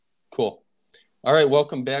Cool. All right,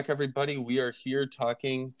 welcome back, everybody. We are here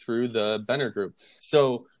talking through the Benner group.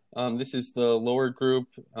 This is the lower group.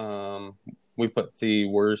 We put the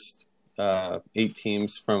worst eight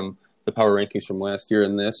teams from the power rankings from last year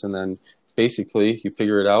in this, and then basically you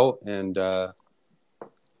figure it out, and the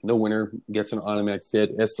winner gets an automatic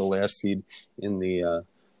bid as the last seed in the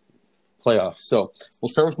playoffs. So we'll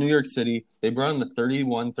start with New York City. They brought in the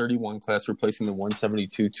 31-31 class, replacing the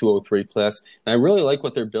 172-203 class. And I really like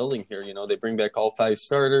what they're building here. You know, they bring back all five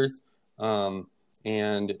starters, and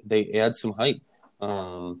they add some height.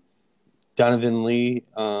 Donovan Lee,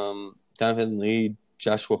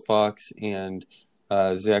 Joshua Fox, and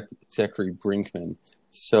Zachary Brinkman.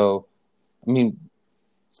 So, I mean,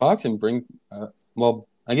 Fox and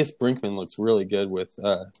I guess Brinkman looks really good with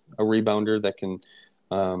a rebounder that can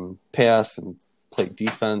pass and play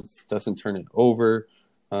defense, doesn't turn it over.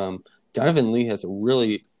 Donovan Lee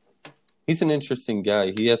he's an interesting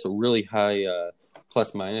guy. He has a really high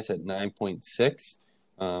plus minus at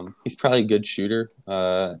 9.6. He's probably a good shooter,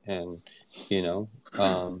 and he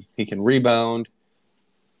can rebound,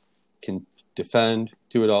 can defend,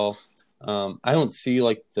 do it all. I don't see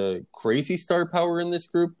like the crazy star power in this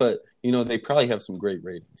group, but they probably have some great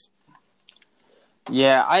ratings.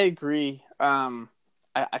 Yeah, I agree.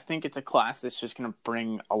 I think it's a class that's just going to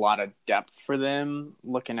bring a lot of depth for them,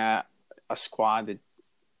 looking at a squad that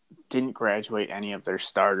didn't graduate any of their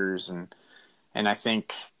starters. And I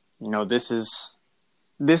think, this is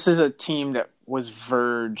a team that was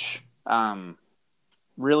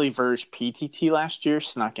really verge PTT last year,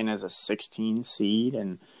 snuck in as a 16 seed.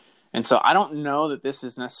 And so I don't know that this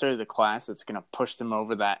is necessarily the class that's going to push them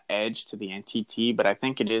over that edge to the NTT, but I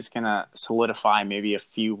think it is going to solidify maybe a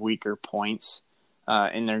few weaker points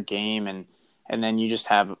in their game, and then you just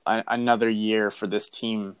have another year for this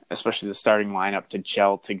team, especially the starting lineup, to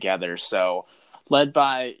gel together. So, led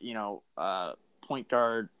by point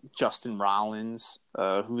guard Justin Rollins,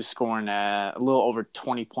 who's scoring a little over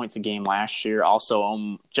 20 points a game last year,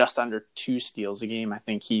 also just under 2 steals a game. I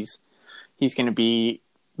think he's going to be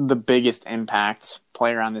the biggest impact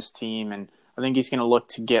player on this team, and I think he's going to look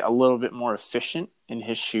to get a little bit more efficient in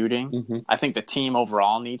his shooting. Mm-hmm. I think the team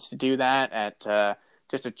overall needs to do that at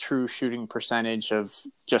just a true shooting percentage of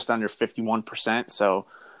just under 51%. So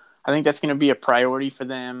I think that's going to be a priority for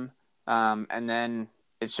them. And then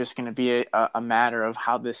it's just going to be a matter of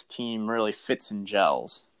how this team really fits and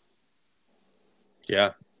gels.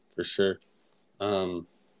 Yeah, for sure. I'm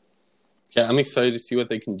excited to see what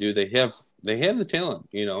they can do. They have the talent,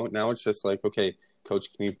 Now it's just like, okay,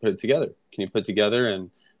 coach, can you put it together? Can you put it together and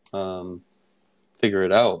figure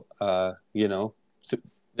it out?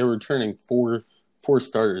 They're returning four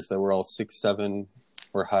starters that were all 6'7"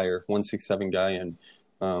 or higher, 167 guy and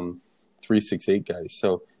 368 guys.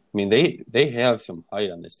 So I mean, they have some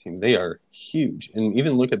height on this team. They are huge, and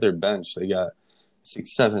even look at their bench. They got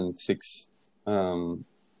 6'7", 6'7",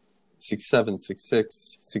 6'6",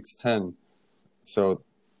 6'10". So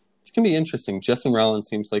it's gonna be interesting. Justin Rollins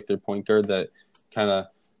seems like their point guard that kind of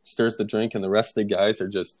stirs the drink, and the rest of the guys are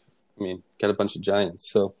just, got a bunch of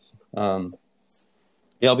giants. So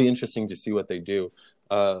it'll be interesting to see what they do.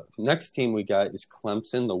 Next team we got is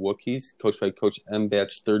Clemson, the Wookiees, coached by Coach M.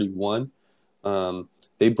 Batch 31.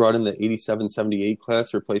 They brought in the 87-78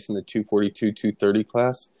 class, replacing the 242-230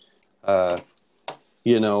 class.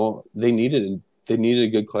 They needed a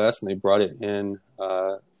good class, and they brought it in.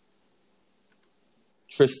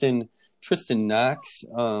 Tristan Knox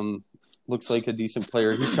looks like a decent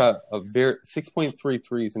player. He shot 6.3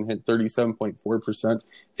 threes and hit 37.4%. If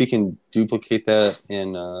he can duplicate that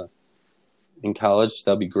in college,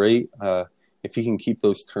 that'd be great. If he can keep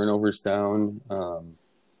those turnovers down,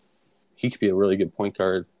 he could be a really good point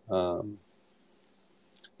guard.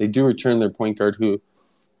 They do return their point guard, who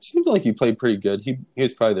seemed like he played pretty good. He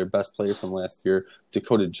was probably their best player from last year,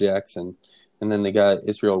 Dakota Jackson. And then they got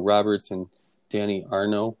Israel Roberts and Danny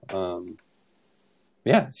Arno.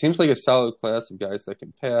 It seems like a solid class of guys that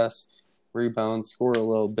can pass, rebound, score a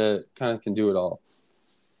little bit, kind of can do it all.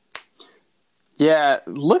 Yeah,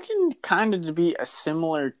 looking kind of to be a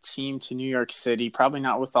similar team to New York City, probably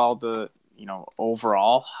not with all the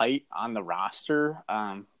overall height on the roster,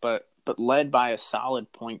 but led by a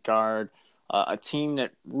solid point guard, a team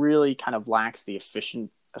that really kind of lacks the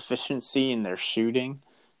efficiency in their shooting.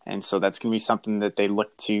 And so that's going to be something that they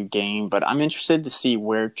look to gain. But I'm interested to see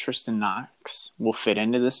where Tristan Knox will fit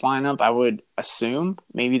into this lineup. I would assume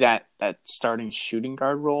maybe that starting shooting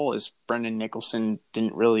guard role, as Brendan Nicholson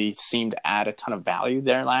didn't really seem to add a ton of value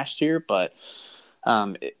there last year. But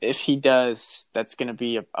if he does, that's going to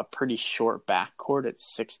be a pretty short backcourt at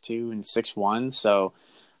 6'2" and 6'1". So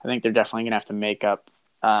I think they're definitely going to have to make up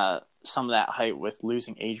some of that height with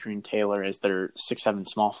losing Adrian Taylor as their 6'7"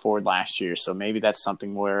 small forward last year. So maybe that's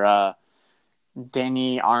something where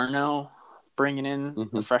Danny Arno bringing in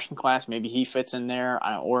the freshman class, maybe he fits in there,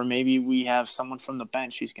 or maybe we have someone from the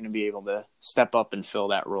bench who's going to be able to step up and fill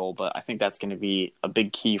that role. But I think that's going to be a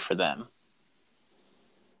big key for them.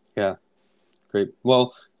 Yeah, great.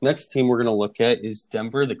 Well, next team we're going to look at is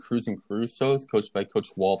Denver, the Cruising Crusoes, coached by Coach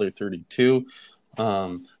Walter 32.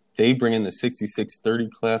 They bring in the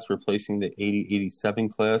 66-30 class, replacing the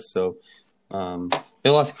 80-87 class. So they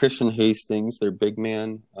lost Christian Hastings, their big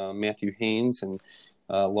man, Matthew Haynes, and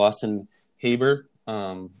Lawson Haber.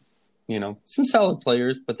 Some solid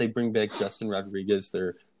players, but they bring back Justin Rodriguez,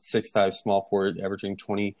 their 6'5" small forward, averaging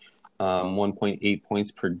 1.8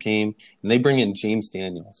 points per game. And they bring in James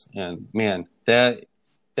Daniels. And, man, that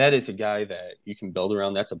is a guy that you can build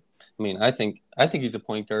around. I think he's a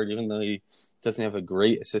point guard, even though he doesn't have a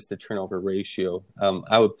great assist-to-turnover ratio.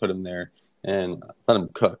 I would put him there and let him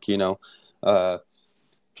cook, Cody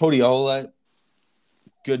Olet,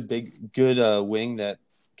 good wing that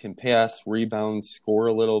can pass, rebound, score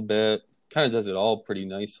a little bit, kind of does it all pretty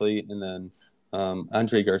nicely. And then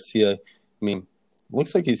Andre Garcia,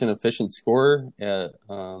 looks like he's an efficient scorer at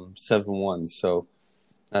 7-1, so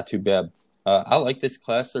not too bad. I like this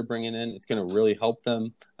class they're bringing in. It's going to really help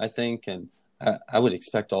them, I think, and I would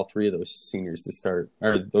expect all three of those seniors to start,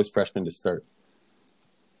 or those freshmen to start.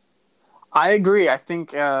 I agree. I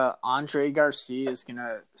think Andre Garcia is going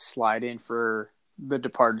to slide in for the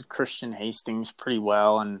departed Christian Hastings pretty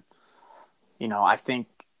well. And, I think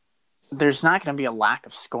there's not going to be a lack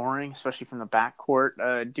of scoring, especially from the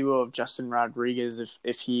backcourt. Duo of Justin Rodriguez,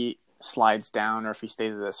 if he slides down or if he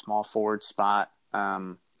stays at a small forward spot.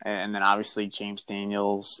 And then obviously James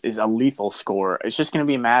Daniels is a lethal scorer. It's just going to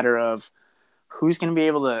be a matter of who's going to be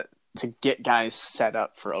able to get guys set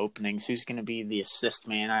up for openings, who's going to be the assist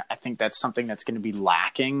man. I think that's something that's going to be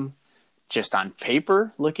lacking just on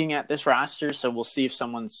paper looking at this roster. So we'll see if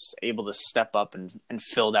someone's able to step up and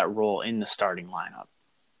fill that role in the starting lineup.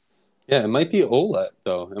 Yeah, it might be Olet,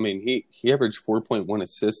 though. He averaged 4.1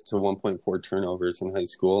 assists to 1.4 turnovers in high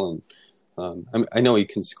school. And I know he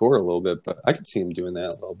can score a little bit, but I could see him doing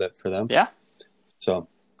that a little bit for them. Yeah. So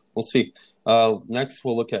we'll see. Next,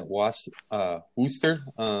 we'll look at Worcester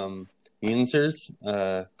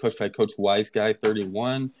Yinzers, coached by Coach Wise Guy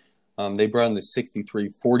 31. They brought in the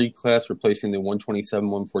 63-40 class, replacing the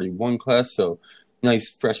 127-141 class. So nice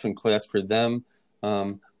freshman class for them.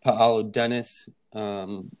 Paolo Dennis,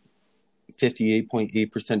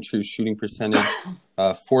 58.8% true shooting percentage,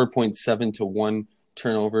 4.7 to 1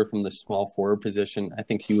 turnover from the small forward position. I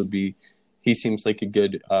think he seems like a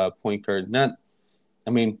good point guard.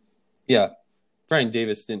 Brian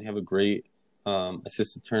Davis didn't have a great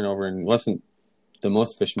assisted turnover and wasn't the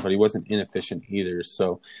most efficient, but he wasn't inefficient either.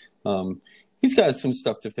 So he's got some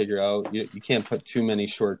stuff to figure out. You can't put too many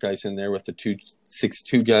short guys in there with the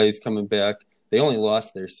 6'2" guys coming back. They only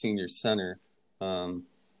lost their senior center. And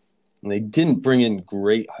they didn't bring in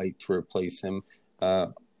great height to replace him.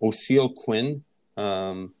 Osceola Quinn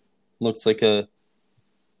looks like a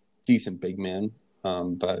decent big man,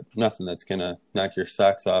 but nothing that's going to knock your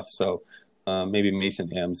socks off. So maybe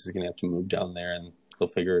Mason Adams is going to have to move down there and they'll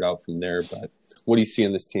figure it out from there. But what do you see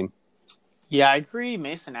in this team? Yeah, I agree.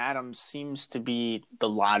 Mason Adams seems to be the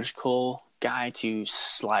logical guy to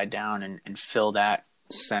slide down and fill that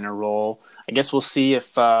center role. I guess we'll see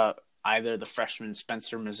if either the freshman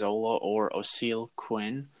Spencer Mazzola or Osceola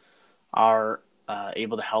Quinn are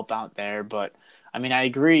able to help out there. But, I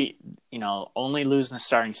agree, only losing the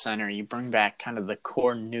starting center, you bring back kind of the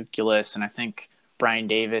core nucleus, and I think Brian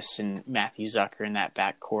Davis and Matthew Zucker in that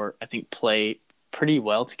backcourt, I think, play pretty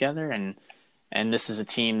well together, and this is a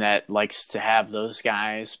team that likes to have those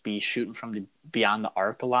guys be shooting from beyond the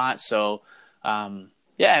arc a lot. So,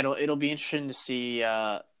 it'll be interesting to see,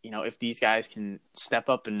 if these guys can step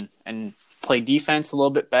up and play defense a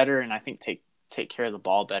little bit better, and I think take care of the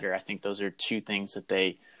ball better. I think those are two things that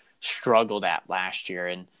they struggled at last year.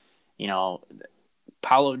 And,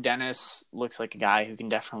 Paolo Dennis looks like a guy who can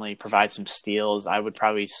definitely provide some steals. I would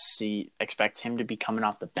probably expect him to be coming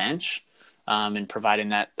off the bench and providing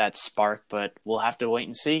that spark, but we'll have to wait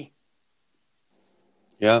and see.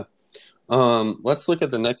 Yeah. Let's look at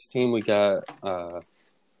the next team. We got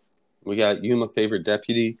Yuma Favorite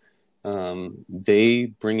Deputy. They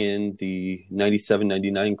bring in the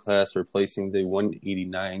 97-99 class, replacing the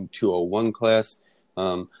 189-201 class.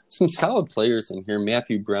 Some solid players in here.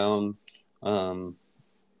 Matthew Brown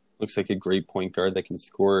looks like a great point guard that can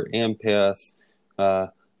score and pass.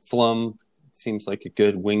 Flum seems like a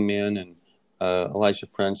good wingman, and Elijah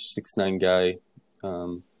French, 6'9" guy,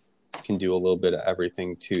 can do a little bit of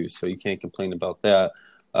everything too, so you can't complain about that.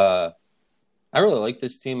 I really like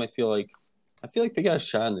this team. I feel like they got a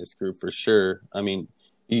shot in this group for sure. I mean,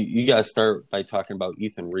 you got to start by talking about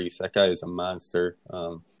Ethan Reese. That guy is a monster,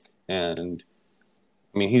 and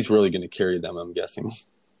I mean he's really going to carry them, I'm guessing.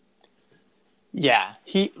 Yeah,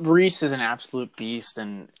 Reese is an absolute beast,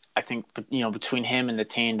 and I think between him and the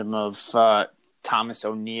tandem of Thomas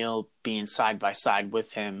O'Neill being side by side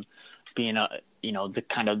with him, being the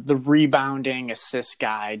kind of the rebounding assist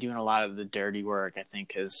guy, doing a lot of the dirty work, I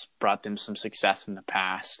think has brought them some success in the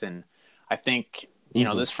past, and I think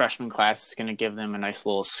this freshman class is going to give them a nice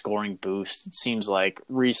little scoring boost. It seems like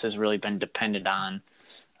Reese has really been depended on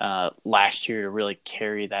last year to really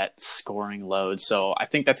carry that scoring load. So I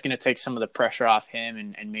think that's going to take some of the pressure off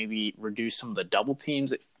him and maybe reduce some of the double teams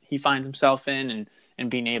that he finds himself in and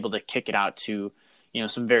being able to kick it out to,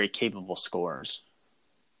 some very capable scorers.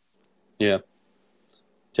 Yeah,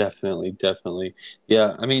 definitely.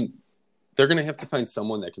 Yeah, I mean, they're going to have to find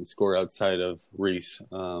someone that can score outside of Reese.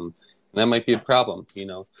 And that might be a problem,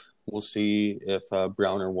 We'll see if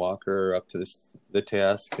Brown or Walker are up to the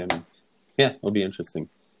task, and yeah, it'll be interesting.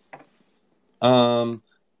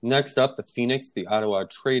 Next up, the Phoenix, the Ottawa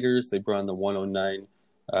Traders. They brought in the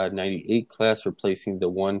 109-98 class, replacing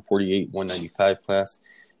the 148-195 class.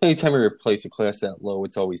 Anytime you replace a class that low,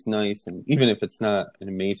 it's always nice. And even if it's not an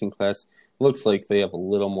amazing class, it looks like they have a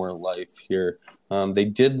little more life here. They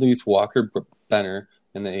did lose Walker Benner,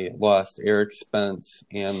 and they lost Eric Spence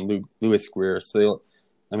and Lewis Greer. So,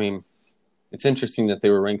 it's interesting that they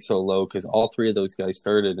were ranked so low because all three of those guys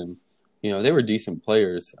started, and they were decent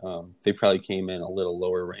players. They probably came in a little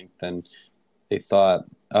lower ranked than they thought.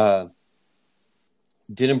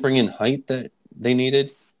 Didn't bring in height that they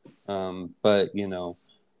needed, but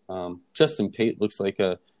Justin Pate looks like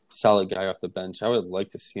a solid guy off the bench. I would like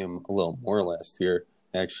to see him a little more last year,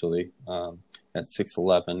 actually. At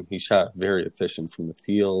 6'11", he shot very efficient from the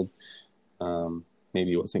field.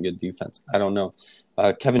 Maybe it wasn't good defense. I don't know.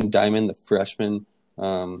 Kevin Diamond, the freshman,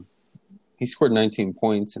 he scored 19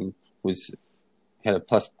 points and had a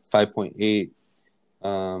plus 5.8.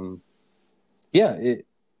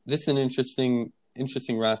 This is an interesting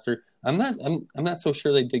roster. I'm not so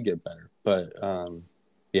sure they did get better, but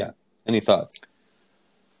yeah. Any thoughts?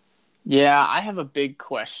 Yeah, I have a big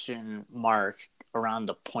question mark around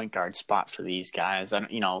the point guard spot for these guys.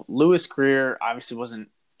 Lewis Greer obviously wasn't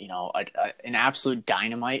an absolute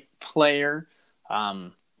dynamite player.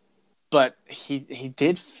 But he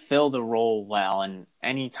did fill the role well, and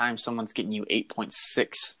anytime someone's getting you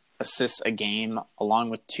 8.6 assists a game along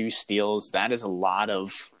with 2 steals, that is a lot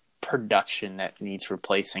of production that needs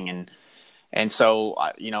replacing. And so,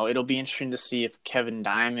 it'll be interesting to see if Kevin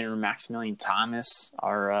Diamond or Maximilian Thomas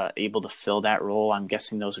are able to fill that role. I'm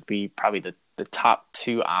guessing those would be probably the top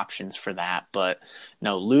 2 options for that. But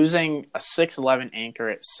no, losing a 6'11" anchor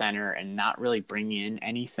at center and not really bringing in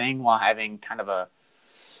anything while having kind of a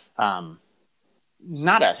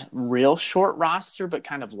not a real short roster, but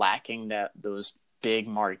kind of lacking those big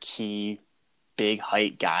marquee, big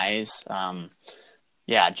height guys.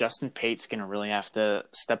 Justin Pate's going to really have to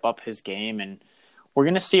step up his game, and we're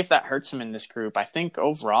going to see if that hurts him in this group. I think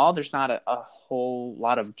overall there's not a whole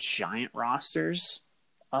lot of giant rosters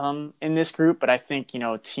in this group, but I think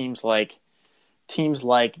teams like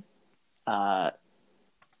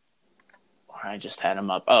I just had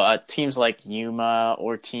them up. Teams like Yuma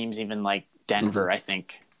or teams even like Denver, I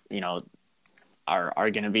think,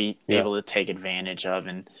 are going to be able to take advantage of,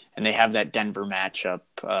 and they have that Denver matchup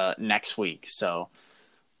next week. So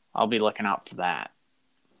I'll be looking out for that.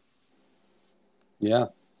 Yeah.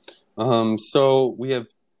 So we have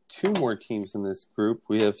 2 more teams in this group.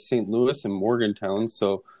 We have St. Louis and Morgantown.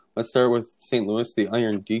 So let's start with St. Louis, the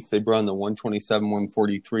Iron Geeks. They brought in the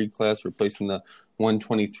 127-143 class, replacing the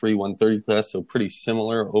 123-130 class. So pretty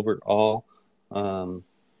similar overall.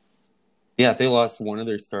 They lost one of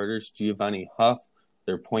their starters, Giovanni Huff,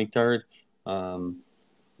 their point guard.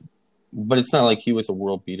 But it's not like he was a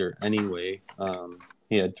world beater anyway.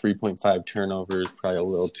 He had 3.5 turnovers, probably a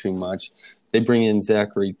little too much. They bring in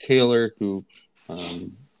Zachary Taylor, who I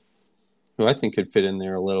think could fit in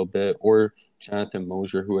there a little bit, or Jonathan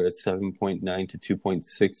Mosier, who had a 7.9 to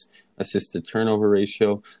 2.6 assist to turnover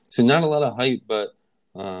ratio. So not a lot of height, but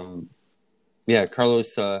Carlos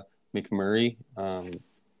McMurray,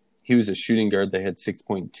 he was a shooting guard. They had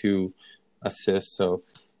 6.2 assists. So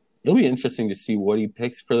it'll be interesting to see what he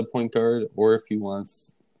picks for the point guard, or if he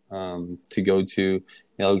wants to go to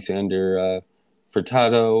Alexander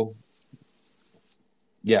Furtado.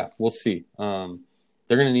 Yeah, we'll see.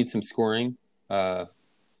 They're going to need some scoring. They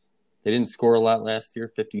didn't score a lot last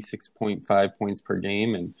year, 56.5 points per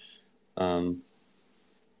game, and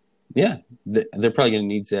Yeah, they're probably going to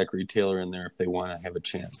need Zachary Taylor in there if they want to have a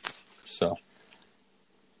chance. So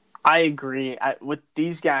I agree. With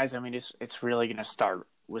these guys, I mean, it's really going to start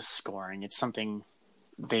with scoring. It's something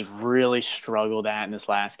they've really struggled at in this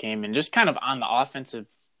last game, and just kind of on the offensive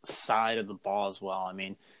side of the ball as well. I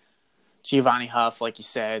mean, Giovanni Huff, like you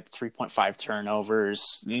said, 3.5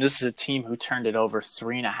 turnovers. And this is a team who turned it over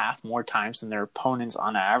 3.5 more times than their opponents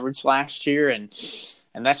on average last year, and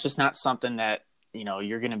that's just not something that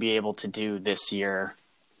you're going to be able to do this year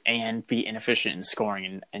and be inefficient in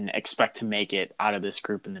scoring and expect to make it out of this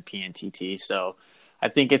group in the PNTT. So I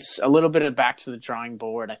think it's a little bit of back to the drawing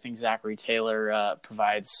board. I think Zachary Taylor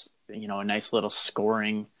provides a nice little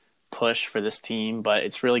scoring push for this team, but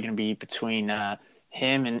it's really going to be between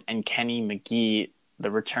him and Kenny McGee,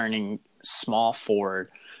 the returning small forward,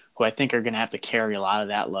 who I think are going to have to carry a lot of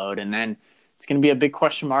that load. And then it's going to be a big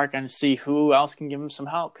question mark on to see who else can give him some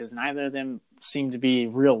help, because neither of them seem to be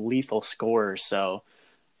real lethal scorers. So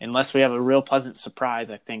unless we have a real pleasant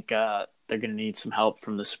surprise, I think they're going to need some help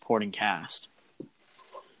from the supporting cast.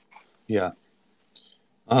 Yeah.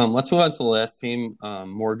 Let's move on to the last team,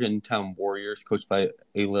 Morgantown Warriors, coached by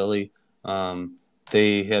A. Lilly.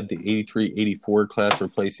 They had the 83-84 class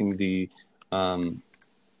replacing the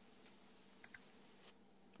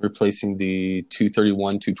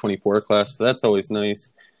 231-224 class. So that's always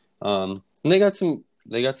nice. And they got some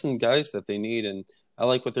guys that they need, and I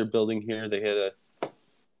like what they're building here. They had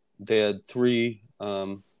a three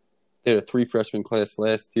freshman class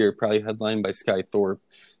last year, probably headlined by Sky Thorpe,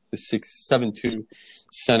 the 6'7"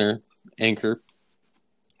 center anchor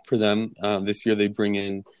for them. This year they bring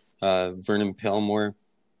in Vernon Palmore,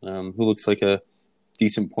 who looks like a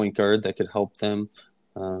decent point guard that could help them.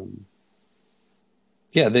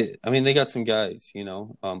 They got some guys,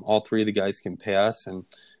 all three of the guys can pass, and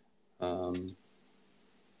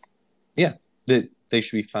they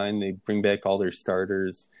should be fine. They bring back all their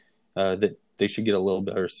starters. That they should get a little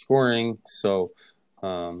better scoring. So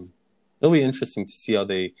it'll be interesting to see how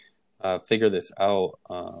they figure this out.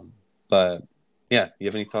 But yeah, you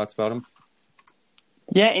have any thoughts about them?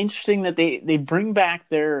 Yeah, interesting that they bring back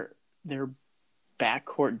their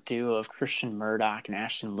backcourt duo of Christian Murdoch and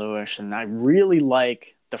Ashton Lewis, and I really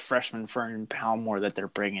like the freshman Vernon Palmore that they're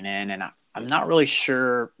bringing in, and I'm not really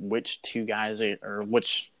sure which two guys are going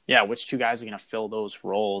to fill those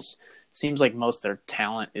roles. Seems like most of their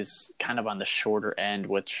talent is kind of on the shorter end,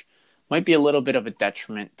 which might be a little bit of a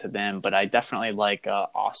detriment to them, but I definitely like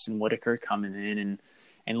Austin Whitaker coming in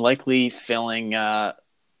and likely filling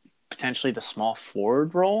potentially the small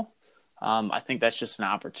forward role. I think that's just an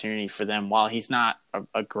opportunity for them. While he's not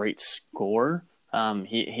a great scorer,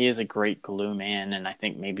 he is a great glue man, and I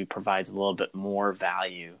think maybe provides a little bit more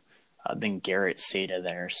value than Garrett Seda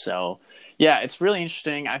there. So, yeah, it's really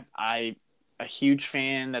interesting. I'm a huge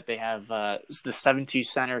fan that they have the 7-2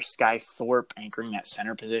 center, Sky Thorpe, anchoring that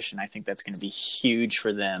center position. I think that's going to be huge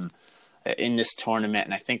for them in this tournament,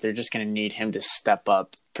 and I think they're just going to need him to step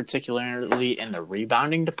up, particularly in the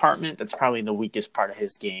rebounding department. That's probably the weakest part of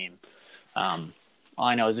his game. All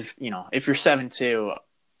I know is if you're 7-2,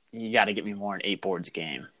 you got to get me more in 8 boards a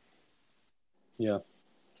game. Yeah.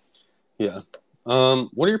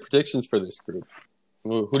 What are your predictions for this group?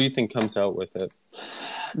 Who do you think comes out with it?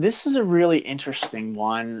 This is a really interesting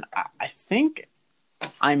one. I think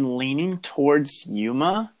I'm leaning towards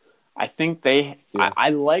Yuma. I think I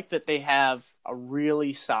like that they have a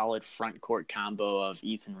really solid front court combo of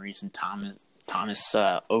Ethan Reese and Thomas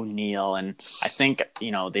O'Neal, and I think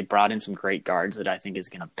they brought in some great guards that I think is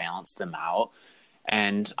going to balance them out.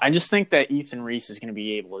 And I just think that Ethan Reese is going to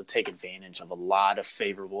be able to take advantage of a lot of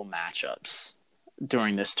favorable matchups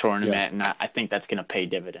during this tournament, and I think that's going to pay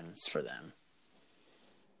dividends for them.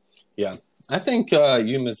 Yeah, I think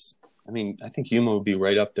Yuma would be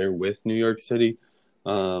right up there with New York City.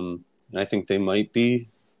 I think they might be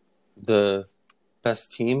the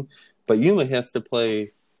best team, but Yuma has to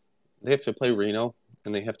play. They have to play Reno,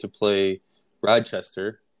 and they have to play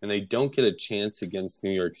Rochester, and they don't get a chance against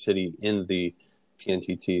New York City in the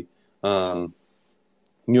PNTT.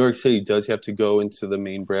 New York City does have to go into the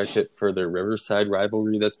main bracket for their Riverside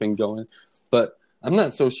rivalry that's been going, but I'm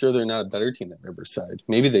not so sure they're not a better team than Riverside.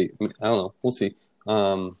 Maybe I don't know. We'll see.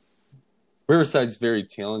 Riverside's very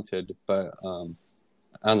talented, but I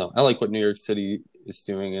don't know. I like what New York City is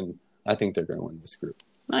doing, and I think they're going to win this group.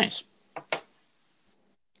 Nice.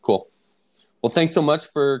 Cool. Well, thanks so much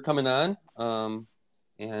for coming on,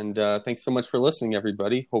 and thanks so much for listening,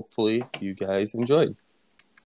 everybody. Hopefully you guys enjoyed.